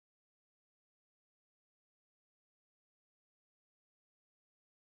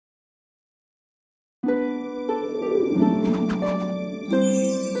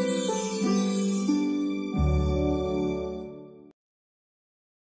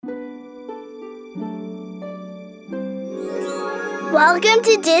Welcome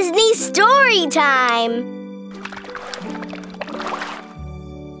to Disney Storytime!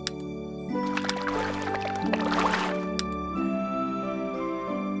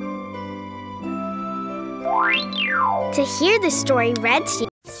 To hear the story read to you.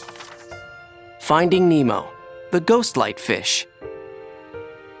 Finding Nemo, the ghost light fish.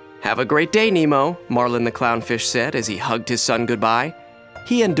 Have a great day, Nemo, Marlin the clownfish said as he hugged his son goodbye.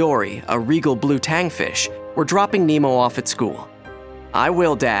 He and Dory, a regal blue tangfish, were dropping Nemo off at school. I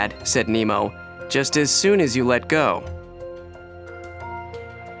will, Dad, said Nemo, just as soon as you let go.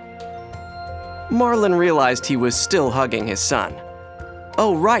 Marlin realized he was still hugging his son.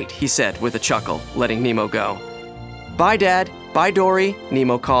 Oh, right, he said with a chuckle, letting Nemo go. Bye, Dad. Bye, Dory,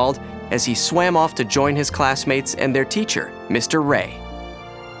 Nemo called as he swam off to join his classmates and their teacher, Mr. Ray.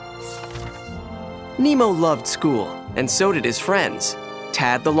 Nemo loved school, and so did his friends,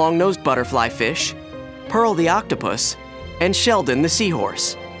 Tad the long-nosed butterfly fish, Pearl the octopus, and Sheldon the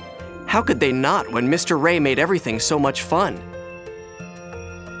seahorse. How could they not when Mr. Ray made everything so much fun?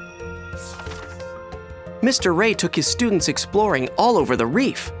 Mr. Ray took his students exploring all over the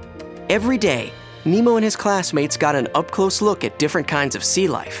reef. Every day, Nemo and his classmates got an up-close look at different kinds of sea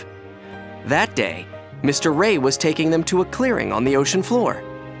life. That day, Mr. Ray was taking them to a clearing on the ocean floor.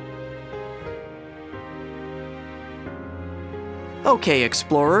 Okay,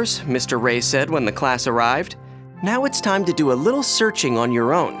 explorers, Mr. Ray said when the class arrived. Now it's time to do a little searching on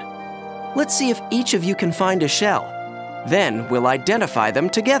your own. Let's see if each of you can find a shell. Then we'll identify them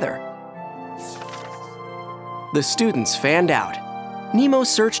together. The students fanned out. Nemo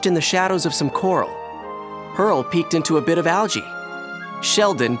searched in the shadows of some coral. Pearl peeked into a bit of algae.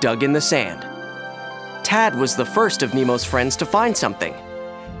 Sheldon dug in the sand. Tad was the first of Nemo's friends to find something.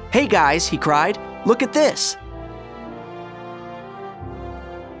 Hey guys, he cried, look at this.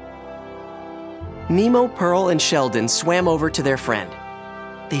 Nemo, Pearl, and Sheldon swam over to their friend.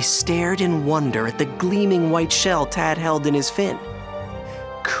 They stared in wonder at the gleaming white shell Tad held in his fin.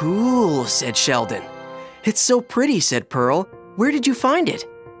 Cool, said Sheldon. It's so pretty, said Pearl. Where did you find it?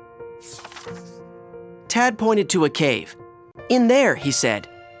 Tad pointed to a cave. In there, he said.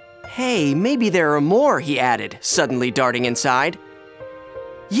 Hey, maybe there are more, he added, suddenly darting inside.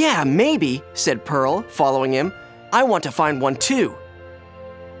 Yeah, maybe, said Pearl, following him. I want to find one too.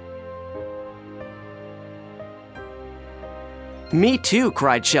 Me too,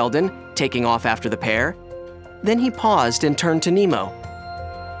 cried Sheldon, taking off after the pair. Then he paused and turned to Nemo.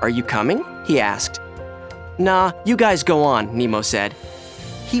 Are you coming? He asked. Nah, you guys go on, Nemo said.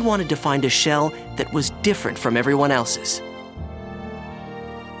 He wanted to find a shell that was different from everyone else's.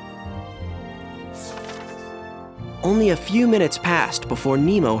 Only a few minutes passed before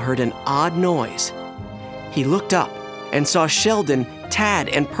Nemo heard an odd noise. He looked up and saw Sheldon, Tad,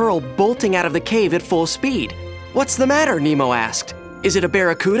 and Pearl bolting out of the cave at full speed. What's the matter? Nemo asked. Is it a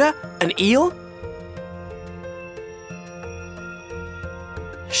barracuda? An eel?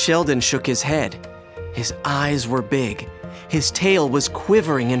 Sheldon shook his head. His eyes were big. His tail was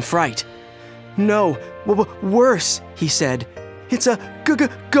quivering in fright. No, worse, he said. It's a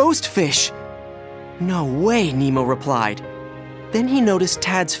ghost fish. No way, Nemo replied. Then he noticed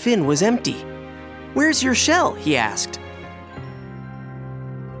Tad's fin was empty. Where's your shell? He asked.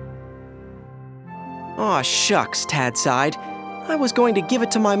 Aw, shucks, Tad sighed. I was going to give it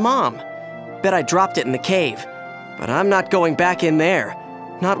to my mom. Bet I dropped it in the cave. But I'm not going back in there.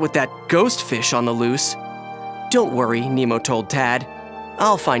 Not with that ghost fish on the loose. Don't worry, Nemo told Tad.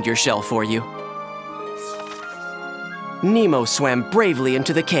 I'll find your shell for you. Nemo swam bravely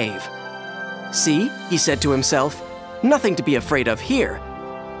into the cave. See, he said to himself, nothing to be afraid of here.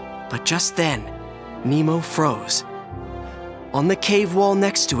 But just then, Nemo froze. On the cave wall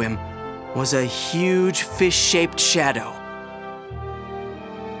next to him was a huge fish-shaped shadow.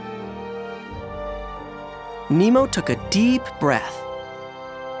 Nemo took a deep breath.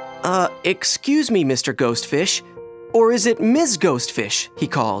 Excuse me, Mr. Ghostfish. Or is it Ms. Ghostfish? He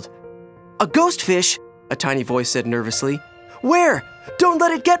called. A ghostfish? A tiny voice said nervously. Where? Don't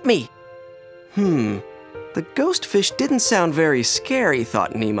let it get me! The ghostfish didn't sound very scary,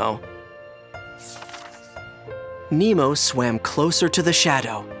 thought Nemo. Nemo swam closer to the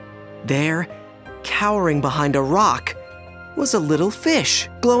shadow. There, cowering behind a rock, was a little fish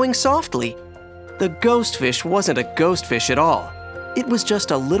glowing softly. The ghostfish wasn't a ghostfish at all. It was just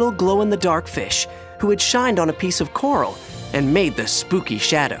a little glow-in-the-dark fish who had shined on a piece of coral and made the spooky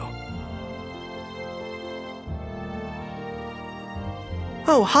shadow.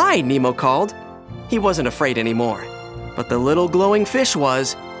 Oh, hi, Nemo called. He wasn't afraid anymore, but the little glowing fish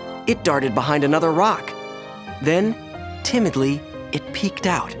was. It darted behind another rock. Then, timidly, it peeked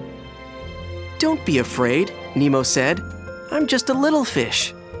out. Don't be afraid, Nemo said. I'm just a little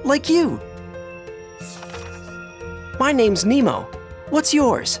fish, like you. My name's Nemo. What's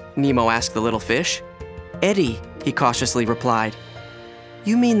yours? Nemo asked the little fish. Eddie, he cautiously replied.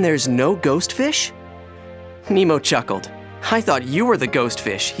 You mean there's no ghost fish? Nemo chuckled. I thought you were the ghost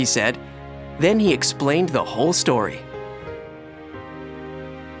fish, he said. Then he explained the whole story.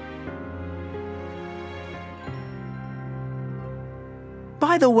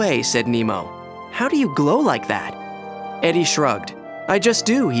 By the way, said Nemo, how do you glow like that? Eddie shrugged. I just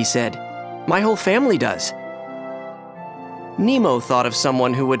do, he said. My whole family does. Nemo thought of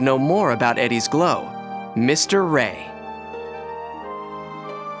someone who would know more about Eddie's glow, Mr. Ray.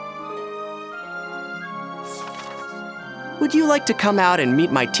 Would you like to come out and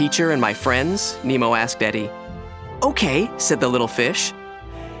meet my teacher and my friends? Nemo asked Eddie. Okay, said the little fish.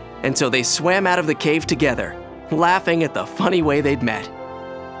 And so they swam out of the cave together, laughing at the funny way they'd met.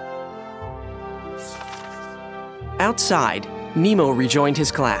 Outside, Nemo rejoined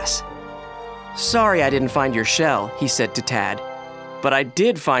his class. Sorry I didn't find your shell, he said to Tad, but I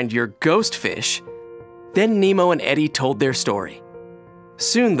did find your ghost fish. Then Nemo and Eddie told their story.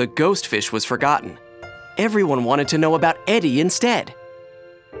 Soon the ghost fish was forgotten. Everyone wanted to know about Eddie instead.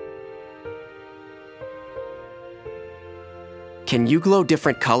 Can you glow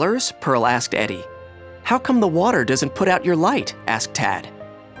different colors? Pearl asked Eddie. How come the water doesn't put out your light? Asked Tad.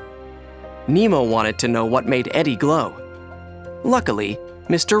 Nemo wanted to know what made Eddie glow. Luckily,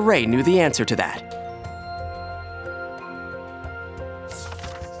 Mr. Ray knew the answer to that.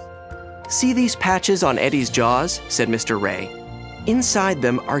 See these patches on Eddie's jaws? Said Mr. Ray. Inside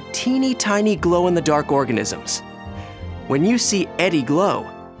them are teeny tiny glow-in-the-dark organisms. When you see Eddie glow,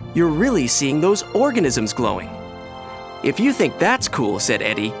 you're really seeing those organisms glowing. If you think that's cool, said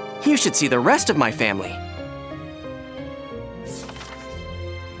Eddie, you should see the rest of my family.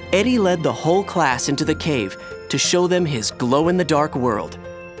 Eddie led the whole class into the cave to show them his glow-in-the-dark world,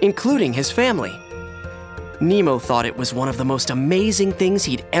 including his family. Nemo thought it was one of the most amazing things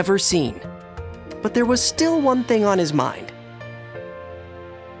he'd ever seen. But there was still one thing on his mind.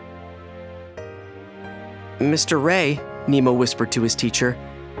 Mr. Ray, Nemo whispered to his teacher,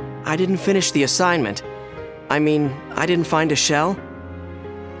 I didn't finish the assignment. I didn't find a shell.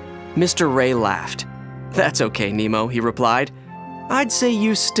 Mr. Ray laughed. That's okay, Nemo, he replied. I'd say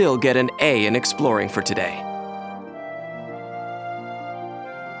you still get an A in exploring for today.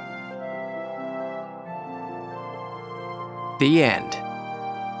 The end.